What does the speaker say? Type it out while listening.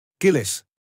Gillis.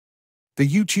 The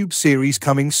YouTube series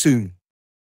coming soon.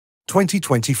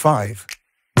 2025.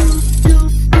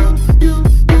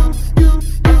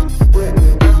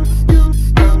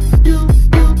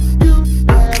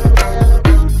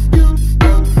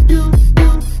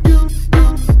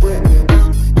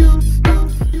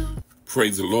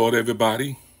 Praise the Lord,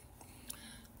 everybody.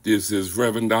 This is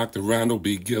Reverend Dr. Randall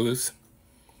B. Gillis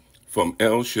from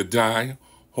El Shaddai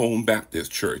Home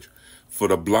Baptist Church for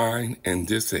the blind and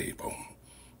disabled.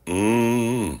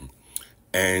 And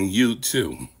you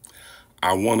too.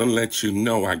 I want to let you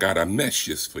know I got a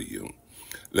message for you.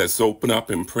 Let's open up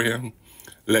in prayer.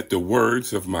 Let the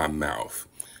words of my mouth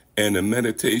and the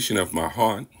meditation of my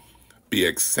heart be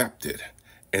accepted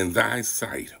in thy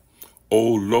sight,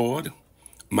 O Lord,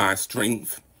 my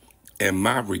strength and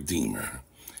my redeemer.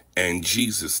 In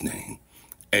Jesus' name,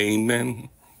 amen.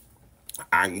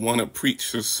 I want to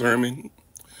preach a sermon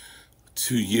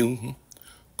to you.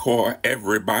 Call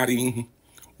everybody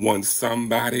wants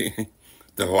somebody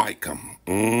to like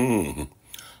them.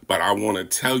 But I want to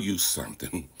tell you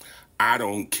something. I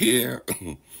don't care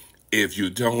if you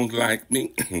don't like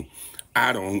me.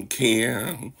 I don't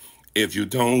care if you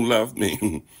don't love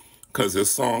me. Because the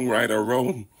songwriter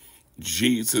wrote,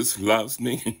 Jesus loves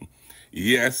me.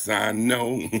 Yes, I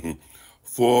know,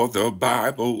 for the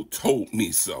Bible told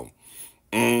me so.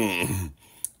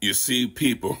 You see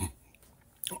people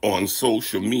on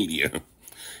social media.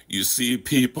 You see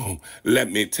people, let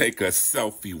me take a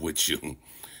selfie with you.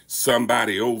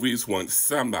 Somebody always wants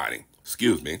somebody.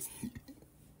 Excuse me.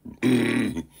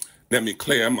 Let me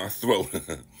clear my throat.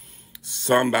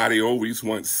 Somebody always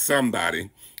wants somebody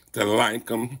to like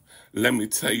them. Let me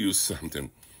tell you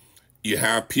something. You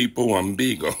have people on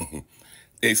Beagle.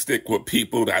 They stick with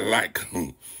people that like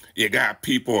them. You got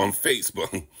people on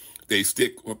Facebook. They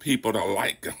stick with people that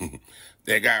like them.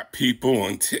 They got people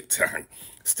on TikTok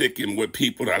sticking with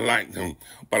people that like them.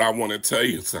 But I want to tell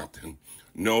you something.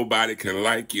 Nobody can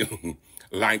like you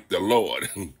like the Lord.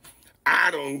 I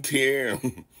don't care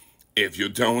if you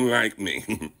don't like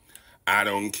me. I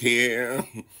don't care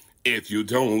if you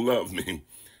don't love me.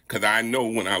 Because I know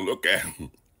when I look at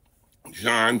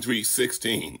John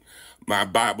 3:16, my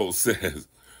Bible says,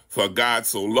 for God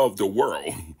so loved the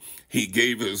world, he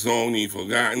gave his only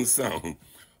begotten Son,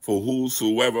 for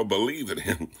whosoever believeth in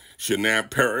him should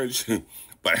not perish,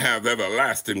 but have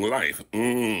everlasting life.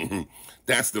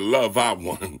 That's the love I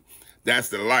want. That's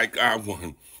the like I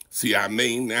want. See, I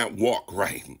may not walk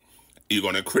right. You're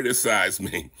going to criticize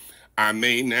me. I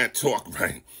may not talk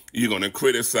right. You're going to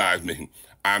criticize me.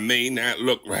 I may not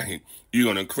look right.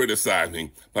 You're going to criticize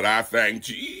me. But I thank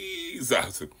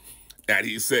Jesus that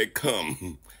he said,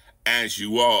 come as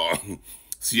you are.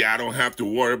 See, I don't have to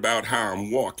worry about how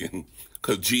I'm walking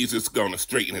because Jesus is going to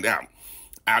straighten it out.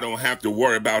 I don't have to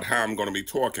worry about how I'm going to be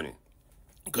talking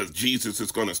because Jesus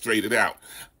is going to straighten it out.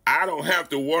 I don't have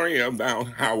to worry about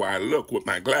how I look with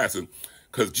my glasses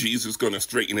because Jesus is going to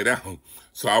straighten it out.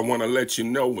 So I want to let you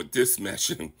know with this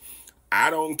message, I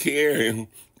don't care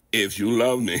if you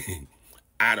love me.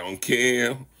 I don't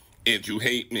care if you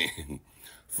hate me.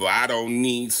 For I don't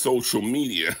need social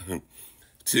media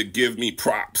to give me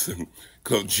props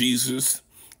because Jesus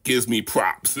gives me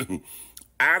props.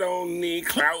 I don't need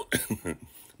clout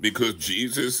because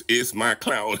Jesus is my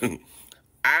clout.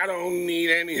 I don't need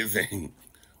anything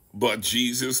but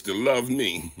Jesus to love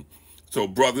me. So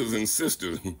brothers and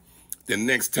sisters, the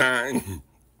next time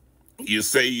you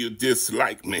say you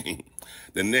dislike me,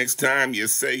 the next time you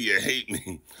say you hate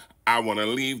me, I want to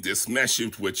leave this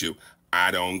message with you.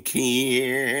 I don't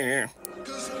care.